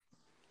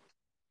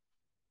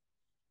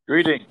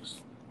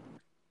Greetings.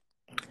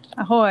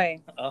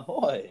 Ahoy.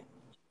 Ahoy.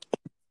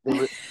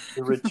 The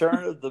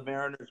return of the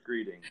mariner's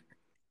greeting.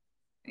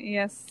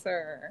 Yes,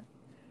 sir.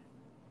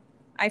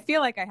 I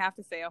feel like I have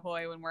to say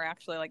ahoy when we're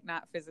actually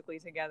not physically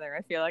together.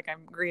 I feel like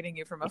I'm greeting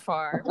you from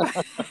afar.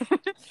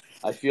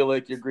 I feel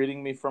like you're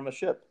greeting me from a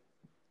ship.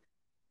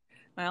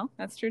 Well,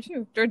 that's true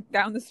too. Or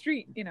down the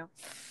street.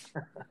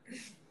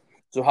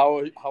 So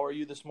how are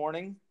you this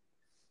morning?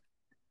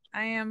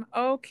 I am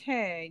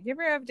okay. You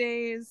ever have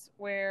days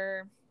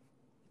where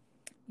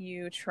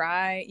you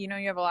try, you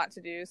have a lot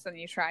to do, so then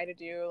you try to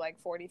do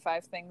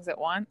 45 things at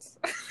once?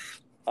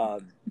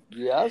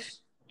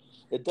 Yes.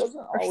 It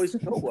doesn't always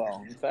go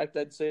well. In fact,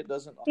 I'd say it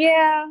doesn't.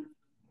 Yeah.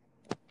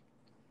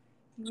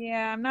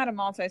 Yeah, I'm not a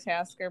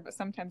multitasker, but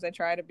sometimes I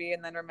try to be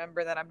and then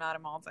remember that I'm not a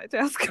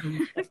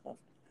multitasker.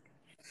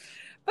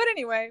 But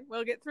anyway,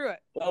 we'll get through it.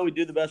 Well, we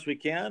do the best we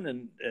can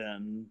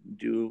and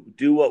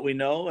do what we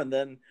know, and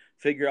then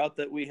figure out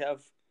that we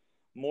have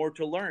more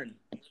to learn.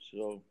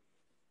 So,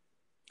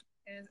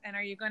 and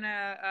are you going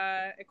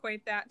to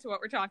equate that to what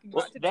we're talking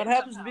about today? That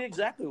happens to be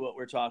exactly what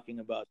we're talking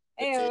about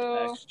today.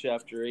 Ayo. Acts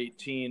chapter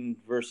 18,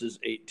 verses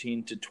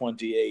 18 to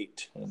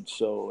 28. And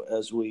so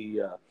as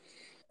we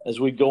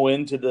go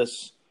into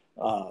this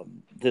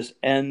this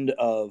end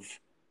of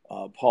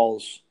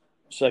Paul's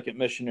second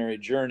missionary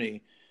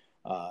journey,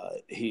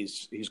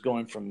 he's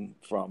going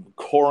from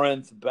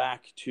Corinth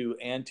back to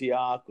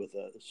Antioch with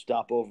a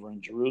stopover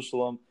in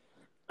Jerusalem,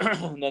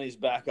 and then he's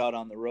back out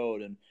on the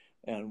road.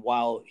 And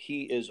while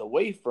he is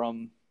away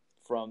from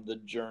the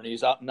journey,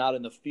 he's not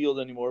in the field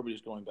anymore, but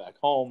he's going back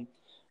home.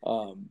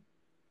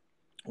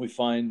 We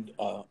find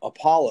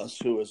Apollos,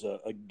 who is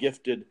a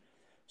gifted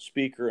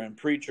speaker and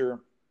preacher,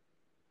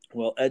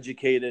 well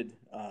educated,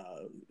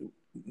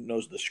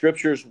 knows the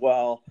scriptures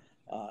well,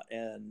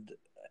 and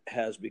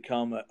has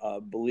become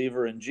a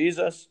believer in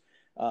Jesus.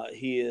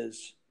 He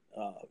is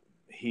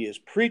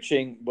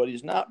preaching, but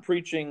he's not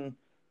preaching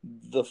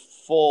the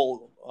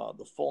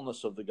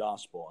fullness of the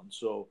gospel. And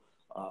so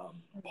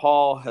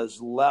Paul has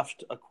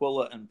left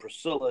Aquila and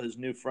Priscilla, his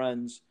new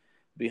friends,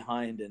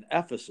 behind in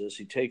Ephesus.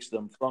 He takes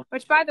them from.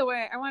 Which, by the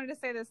way, I wanted to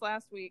say this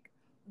last week.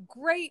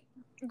 Great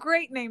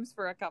names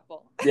for a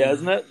couple. Yeah,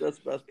 isn't it?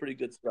 That's pretty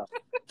good stuff.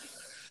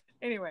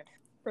 Anyway,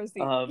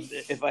 proceed.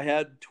 If I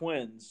had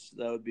twins,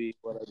 that would be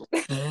what I'd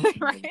like.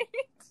 Right.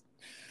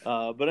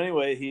 But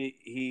anyway,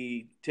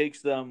 he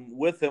takes them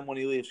with him when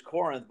he leaves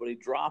Corinth, but he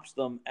drops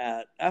them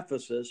at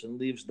Ephesus and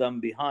leaves them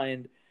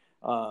behind,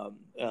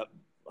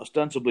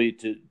 ostensibly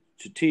to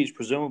teach,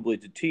 presumably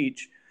to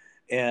teach.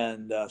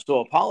 And so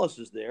Apollos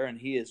is there, and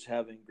he is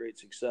having great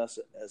success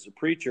as a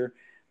preacher.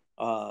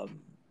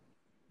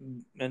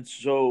 And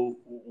so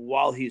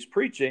while he's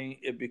preaching,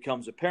 it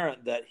becomes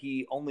apparent that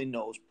he only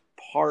knows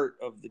part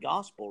of the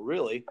gospel,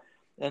 really.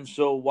 And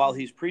so while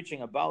he's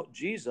preaching about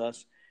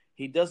Jesus,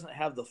 he doesn't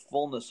have the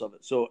fullness of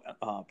it. So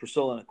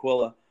Priscilla and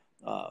Aquila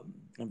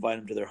invite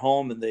him to their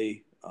home, and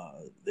they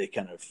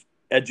kind of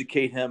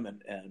educate him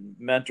and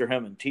mentor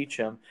him and teach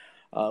him,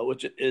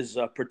 which is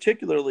a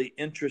particularly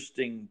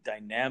interesting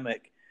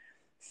dynamic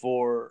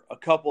for a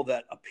couple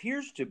that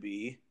appears to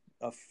be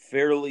a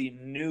fairly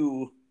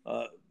new.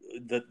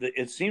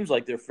 It seems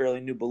like they're fairly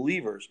new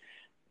believers.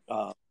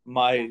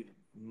 My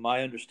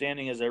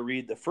understanding, as I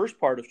read the first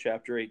part of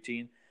chapter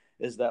 18,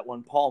 is that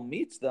when Paul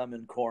meets them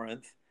in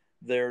Corinth,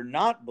 they're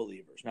not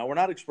believers. Now, we're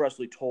not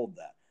expressly told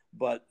that,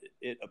 but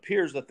it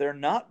appears that they're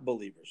not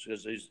believers,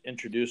 because he's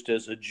introduced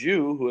as a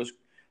Jew who has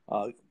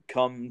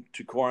come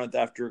to Corinth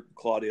after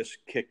Claudius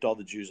kicked all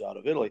the Jews out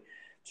of Italy.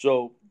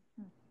 So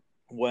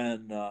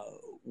when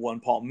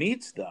Paul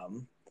meets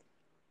them,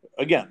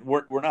 again,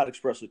 we're not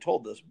expressly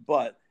told this,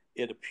 but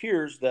it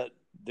appears that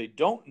they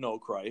don't know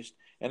Christ.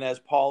 And as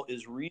Paul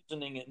is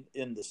reasoning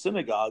in the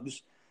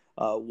synagogues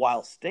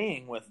while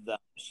staying with them,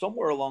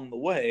 somewhere along the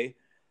way,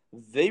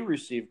 they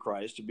receive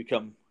Christ to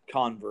become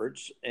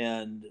converts,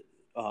 and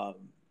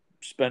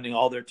spending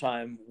all their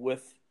time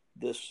with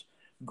this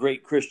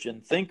great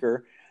Christian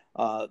thinker,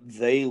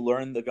 they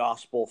learn the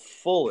gospel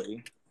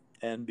fully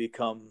and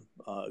become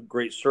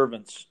great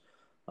servants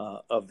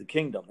of the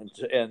kingdom.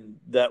 And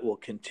that will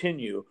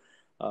continue.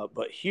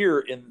 But here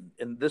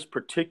in this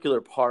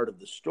particular part of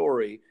the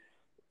story,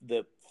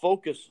 the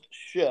focus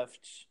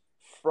shifts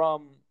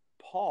from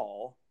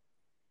Paul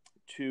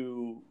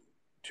to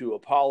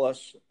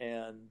Apollos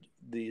and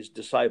these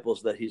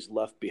disciples that he's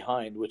left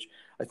behind, which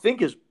I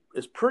think is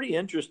pretty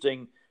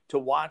interesting to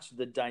watch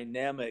the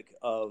dynamic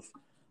of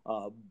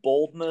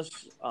boldness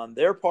on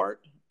their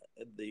part,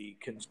 the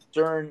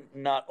concern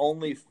not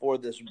only for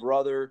this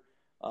brother,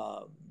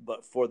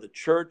 but for the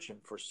church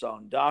and for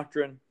sound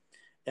doctrine,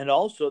 and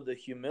also the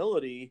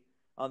humility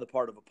on the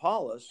part of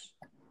Apollos,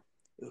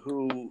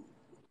 who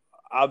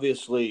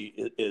obviously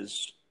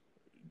is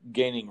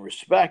gaining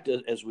respect,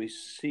 as we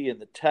see in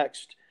the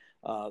text,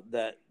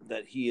 that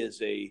he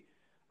is a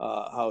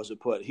how is it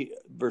put?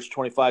 Verse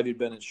 25, he'd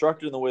been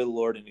instructed in the way of the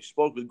Lord, and he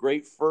spoke with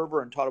great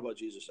fervor and taught about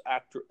Jesus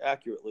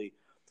accurately,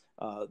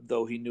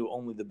 though he knew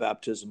only the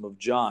baptism of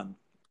John.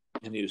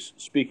 And he was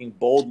speaking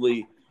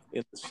boldly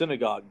in the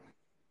synagogue.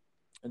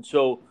 And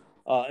so,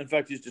 in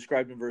fact, he's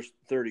described in verse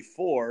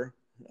 34.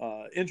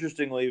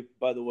 Interestingly,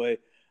 by the way,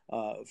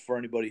 for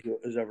anybody who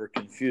is ever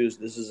confused,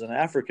 this is an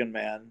African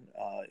man,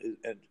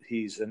 and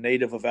he's a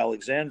native of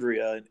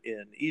Alexandria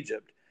in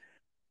Egypt.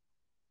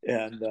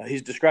 And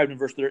he's described in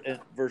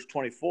verse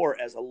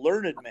 24 as a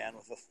learned man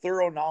with a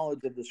thorough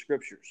knowledge of the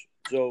scriptures.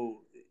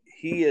 So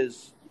he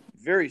is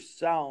very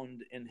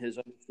sound in his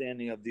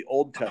understanding of the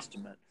Old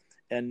Testament.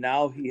 And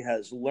now he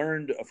has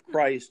learned of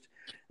Christ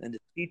and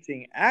is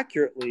teaching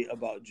accurately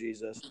about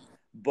Jesus,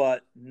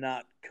 but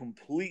not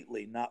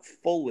completely, not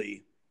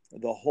fully,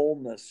 the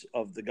wholeness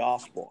of the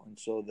gospel. And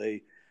so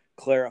they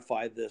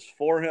clarify this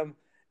for him,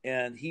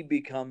 and he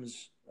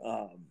becomes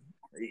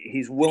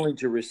he's willing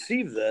to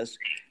receive this,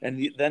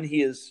 and then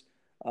he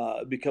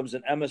becomes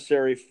an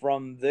emissary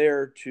from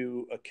there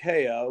to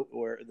Achaia,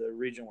 where the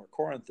region where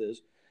Corinth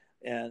is,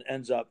 and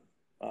ends up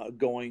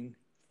going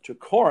to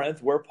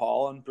Corinth, where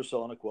Paul and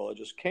Priscilla and Aquila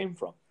just came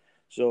from.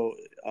 So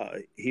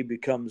he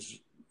becomes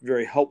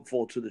very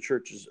helpful to the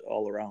churches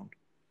all around.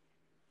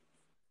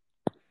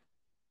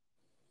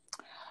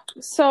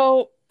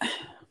 So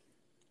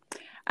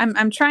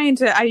I'm trying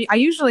to, I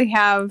usually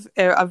have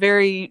a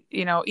very,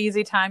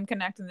 easy time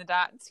connecting the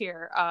dots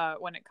here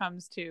when it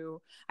comes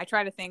to, I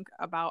try to think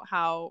about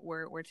how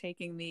we're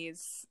taking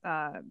these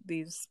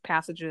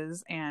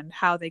passages and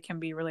how they can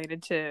be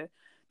related to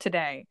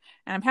today.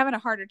 And I'm having a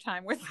harder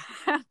time with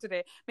that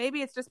today.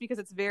 Maybe it's just because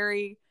it's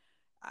very,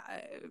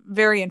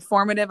 very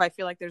informative. I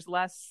feel like there's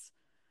less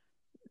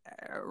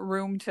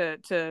room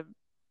to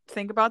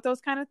think about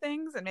those kind of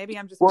things, and maybe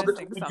I'm just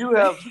missing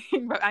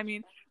something. But I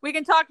mean, we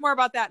can talk more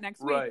about that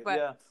next week. But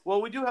yeah,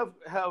 well, we do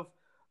have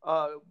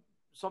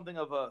something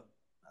of a,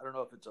 I don't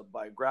know if it's a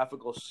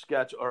biographical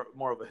sketch or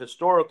more of a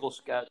historical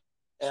sketch,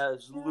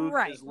 as Luke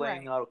is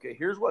laying out. Okay,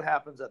 here's what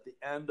happens at the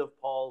end of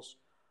Paul's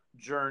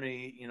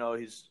journey.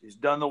 He's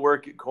done the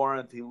work at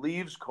Corinth. He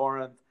leaves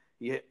Corinth.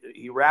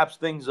 He wraps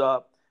things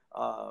up.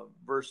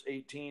 Verse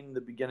 18,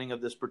 the beginning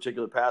of this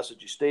particular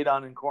passage. He stayed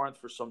on in Corinth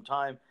for some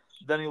time.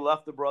 Then he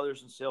left the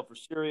brothers and sailed for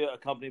Syria,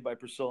 accompanied by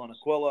Priscilla and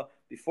Aquila.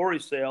 Before he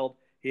sailed,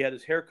 he had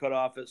his hair cut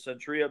off at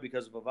Cenchrea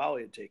because of a vow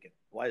he had taken.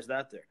 Why is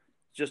that there?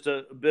 It's just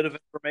a bit of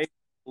information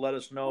to let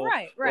us know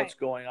what's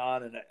going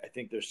on. And I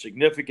think there's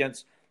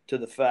significance to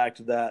the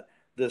fact that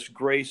this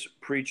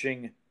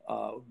grace-preaching,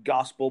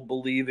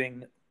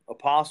 gospel-believing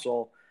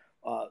apostle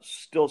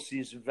still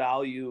sees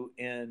value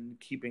in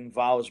keeping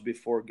vows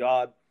before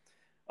God.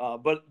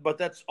 But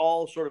that's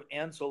all sort of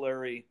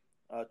ancillary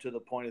to the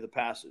point of the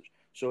passage.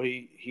 So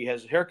he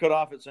has his hair cut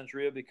off at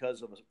Cenchrea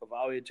because of a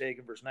vow he had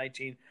taken. Verse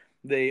 19,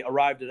 they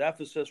arrived at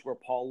Ephesus, where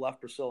Paul left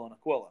Priscilla and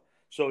Aquila.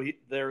 So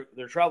they're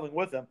traveling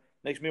with him.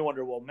 Makes me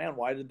wonder, well, man,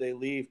 why did they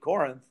leave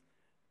Corinth?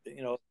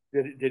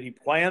 Did he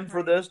plan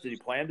for this? Did he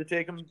plan to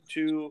take them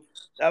to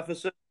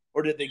Ephesus?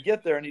 Or did they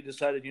get there and he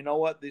decided, you know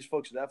what, these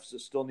folks at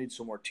Ephesus still need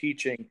some more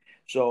teaching,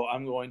 so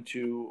I'm going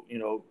to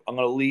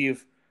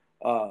leave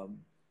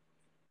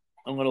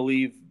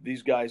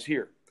these guys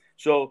here.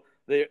 So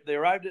they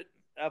arrived at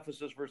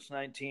Ephesus, verse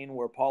 19,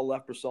 where Paul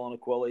left Priscilla and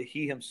Aquila.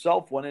 He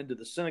himself went into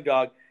the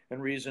synagogue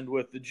and reasoned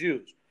with the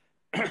Jews.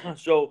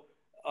 So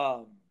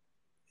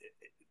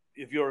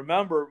if you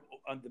remember,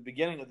 at the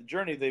beginning of the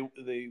journey,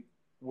 they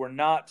were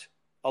not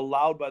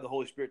allowed by the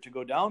Holy Spirit to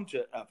go down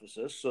to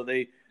Ephesus. So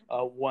they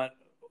went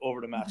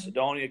over to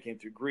Macedonia, came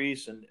through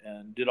Greece,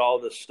 and did all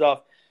this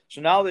stuff. So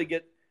now they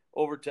get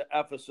over to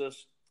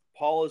Ephesus.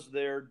 Paul is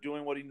there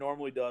doing what he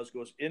normally does,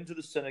 goes into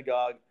the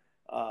synagogue,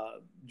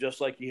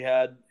 just like he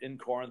had in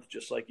Corinth,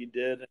 just like he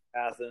did in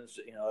Athens.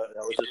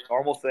 That was his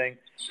normal thing.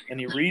 And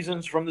he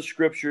reasons from the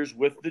scriptures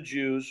with the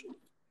Jews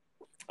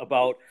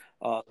about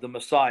the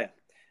Messiah.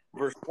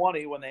 Verse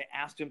 20, when they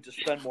asked him to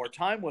spend more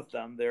time with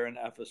them there in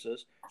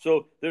Ephesus.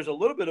 So there's a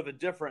little bit of a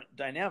different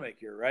dynamic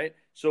here, right?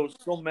 So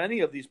many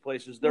of these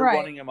places, they're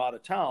running him out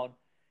of town.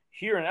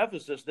 Here in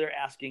Ephesus, they're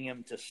asking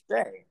him to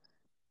stay.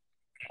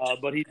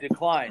 But he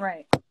declined.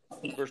 Right.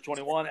 Verse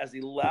 21, as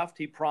he left,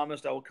 he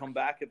promised, I will come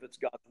back if it's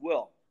God's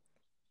will,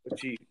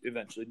 which he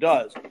eventually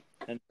does.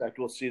 In fact,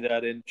 we'll see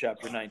that in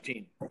chapter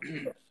 19.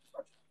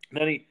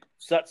 Then he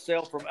set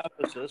sail from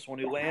Ephesus. When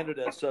he landed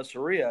at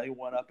Caesarea, he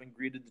went up and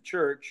greeted the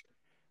church,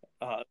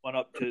 went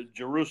up to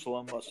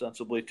Jerusalem,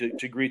 ostensibly,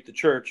 to greet the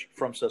church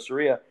from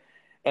Caesarea,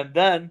 and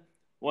then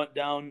went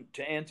down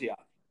to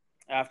Antioch.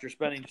 After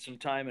spending some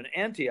time in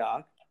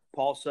Antioch,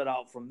 Paul set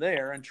out from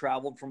there and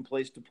traveled from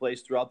place to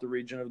place throughout the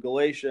region of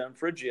Galatia and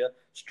Phrygia,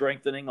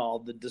 strengthening all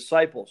the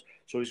disciples.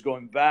 So he's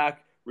going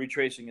back,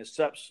 retracing his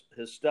steps,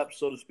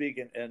 so to speak,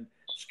 and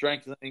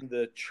strengthening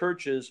the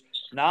churches,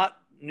 not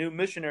new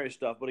missionary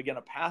stuff, but again,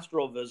 a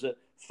pastoral visit,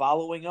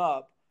 following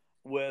up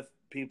with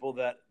people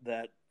that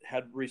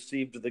had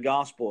received the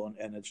gospel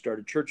and had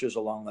started churches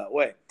along that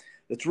way.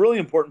 It's really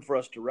important for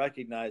us to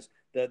recognize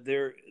that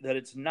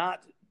it's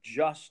not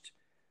just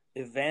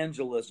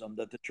evangelism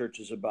that the church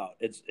is about.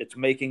 It's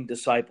making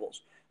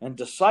disciples, and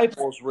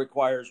disciples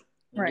requires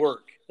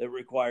work. It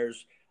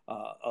requires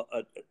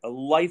a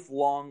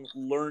lifelong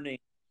learning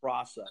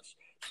process.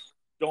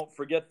 Don't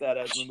forget that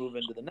as we move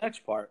into the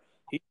next part.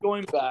 He's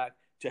going back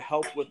to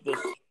help with this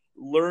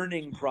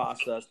learning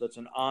process that's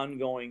an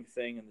ongoing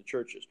thing in the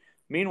churches.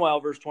 Meanwhile,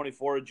 verse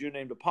 24, a Jew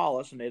named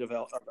Apollos, a native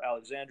of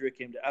Alexandria,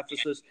 came to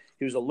Ephesus.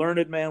 He was a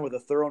learned man with a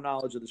thorough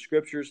knowledge of the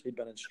scriptures. He'd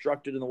been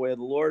instructed in the way of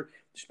the Lord.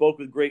 He spoke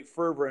with great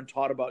fervor and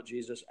taught about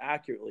Jesus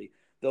accurately,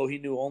 though he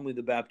knew only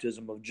the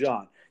baptism of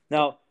John.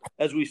 Now,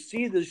 as we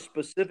see the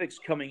specifics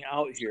coming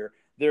out here,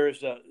 there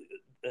is a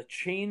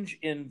change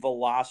in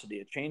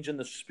velocity, a change in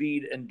the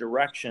speed and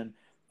direction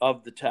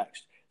of the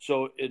text.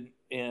 So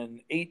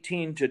in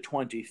 18 to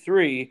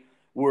 23,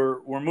 we're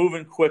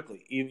moving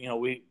quickly.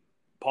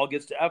 Paul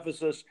gets to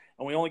Ephesus,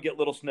 and we only get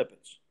little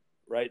snippets,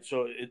 right?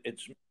 So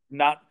it's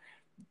not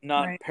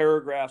right.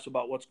 Paragraphs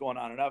about what's going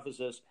on in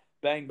Ephesus.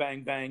 Bang,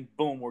 bang, bang,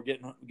 boom, we're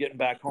getting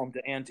back home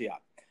to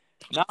Antioch.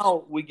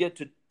 Now we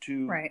get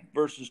to right.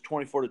 verses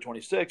 24 to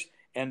 26,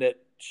 and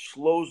it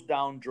slows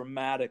down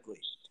dramatically.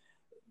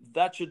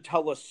 That should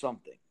tell us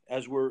something.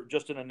 As we're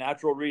just in a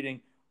natural reading,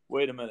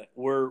 wait a minute,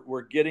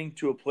 we're getting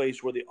to a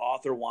place where the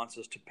author wants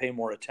us to pay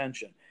more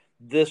attention.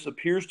 This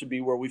appears to be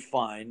where we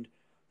find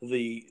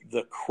the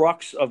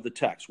crux of the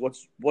text.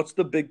 What's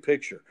the big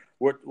picture?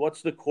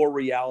 What's the core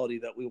reality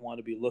that we want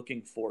to be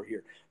looking for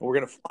here? And we're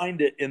going to find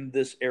it in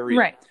this area.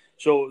 Right.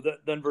 So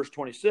then verse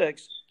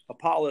 26,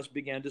 Apollos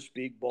began to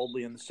speak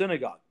boldly in the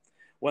synagogue.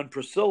 When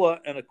Priscilla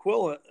and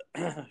Aquila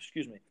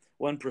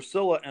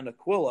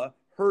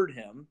heard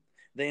him,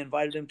 they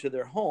invited him to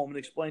their home and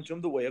explained to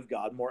him the way of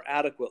God more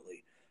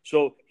adequately.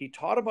 So he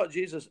taught about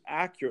Jesus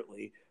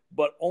accurately,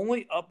 but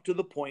only up to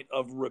the point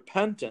of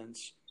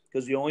repentance,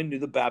 because he only knew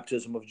the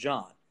baptism of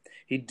John.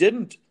 He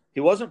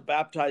wasn't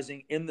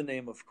baptizing in the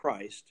name of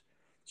Christ,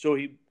 so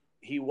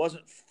he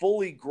wasn't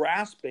fully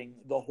grasping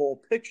the whole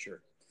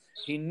picture.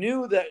 He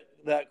knew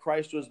that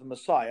Christ was the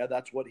Messiah.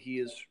 That's what he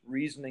is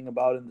reasoning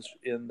about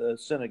in the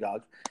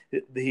synagogue.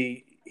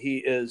 He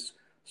is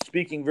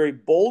speaking very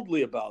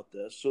boldly about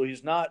this, so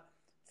he's not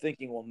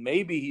thinking, well,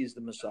 maybe he's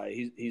the Messiah.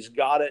 He's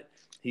got it.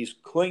 He's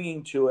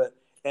clinging to it.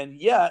 And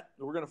yet,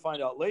 we're going to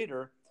find out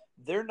later,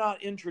 they're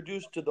not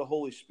introduced to the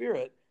Holy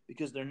Spirit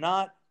because they're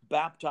not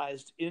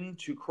baptized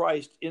into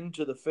Christ,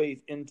 into the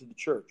faith, into the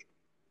church.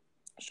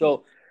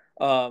 So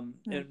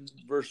in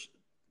verse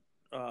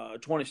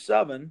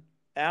 27,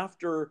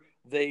 after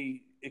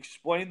they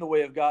explain the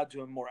way of God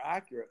to him more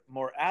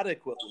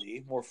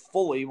adequately, more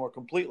fully, more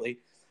completely,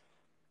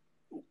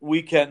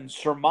 we can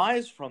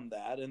surmise from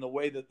that, in the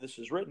way that this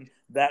is written,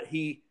 that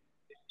he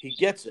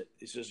gets it.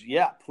 He says,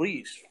 yeah,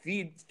 please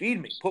feed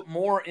me, put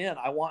more in.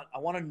 I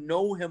want to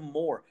know him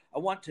more. I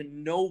want to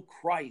know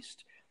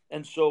Christ.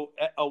 And so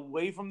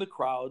away from the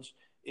crowds,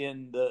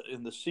 in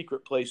the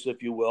secret place,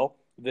 if you will,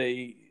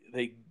 they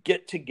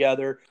get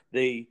together,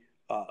 they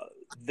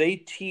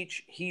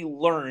teach, he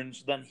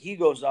learns, then he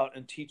goes out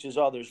and teaches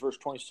others. Verse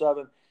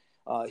 27,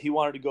 he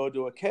wanted to go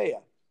to Achaia,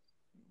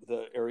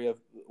 the area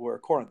where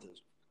Corinth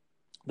is.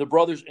 The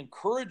brothers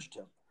encouraged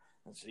him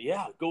and said,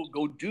 yeah,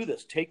 go do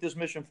this. Take this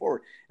mission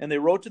forward. And they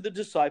wrote to the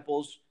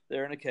disciples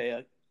there in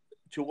Achaia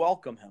to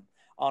welcome him.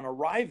 On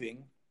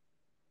arriving,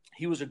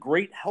 he was a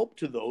great help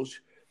to those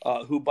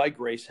who by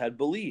grace had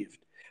believed.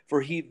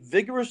 For he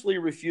vigorously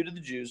refuted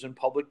the Jews in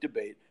public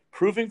debate,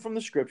 proving from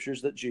the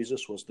scriptures that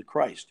Jesus was the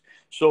Christ.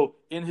 So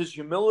in his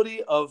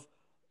humility of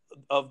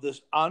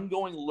this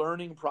ongoing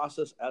learning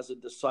process as a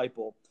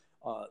disciple,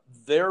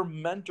 their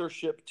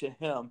mentorship to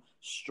him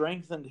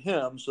strengthened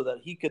him so that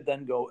he could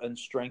then go and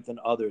strengthen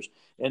others.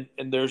 And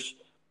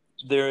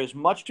there is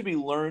much to be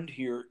learned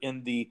here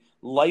in the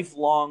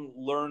lifelong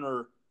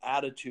learner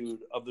attitude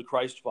of the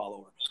Christ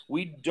follower.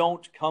 We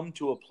don't come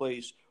to a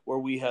place where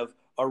we have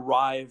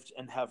arrived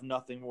and have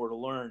nothing more to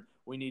learn.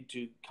 We need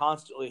to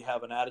constantly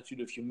have an attitude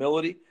of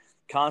humility,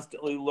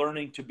 constantly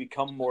learning to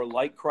become more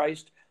like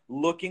Christ,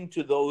 looking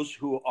to those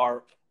who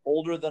are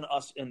older than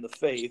us in the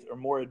faith or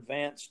more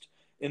advanced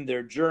in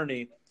their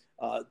journey,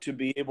 to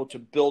be able to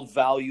build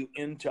value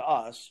into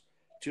us,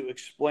 to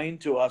explain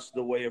to us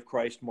the way of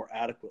Christ more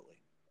adequately.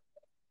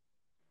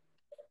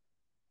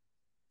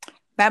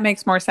 That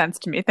makes more sense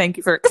to me. Thank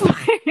you for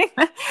explaining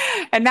that.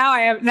 And now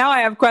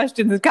I have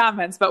questions and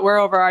comments, but we're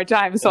over our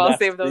time, so I'll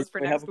save those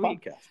for next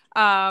week.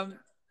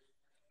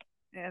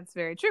 That's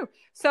very true.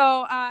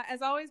 So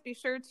as always, be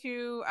sure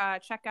to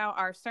check out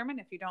our sermon.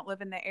 If you don't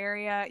live in the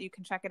area, you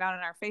can check it out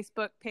on our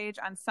Facebook page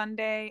on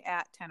Sunday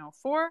at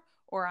 10:04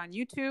 or on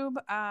YouTube.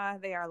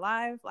 They are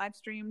live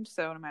streamed.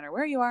 So no matter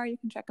where you are, you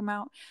can check them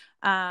out.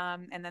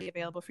 And then be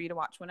available for you to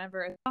watch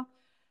whenever as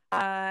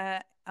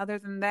well. Other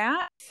than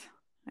that,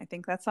 I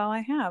think that's all I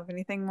have.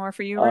 Anything more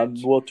for you,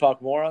 Rich? We'll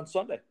talk more on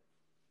Sunday.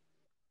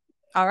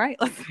 All right.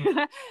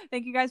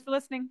 Thank you guys for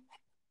listening.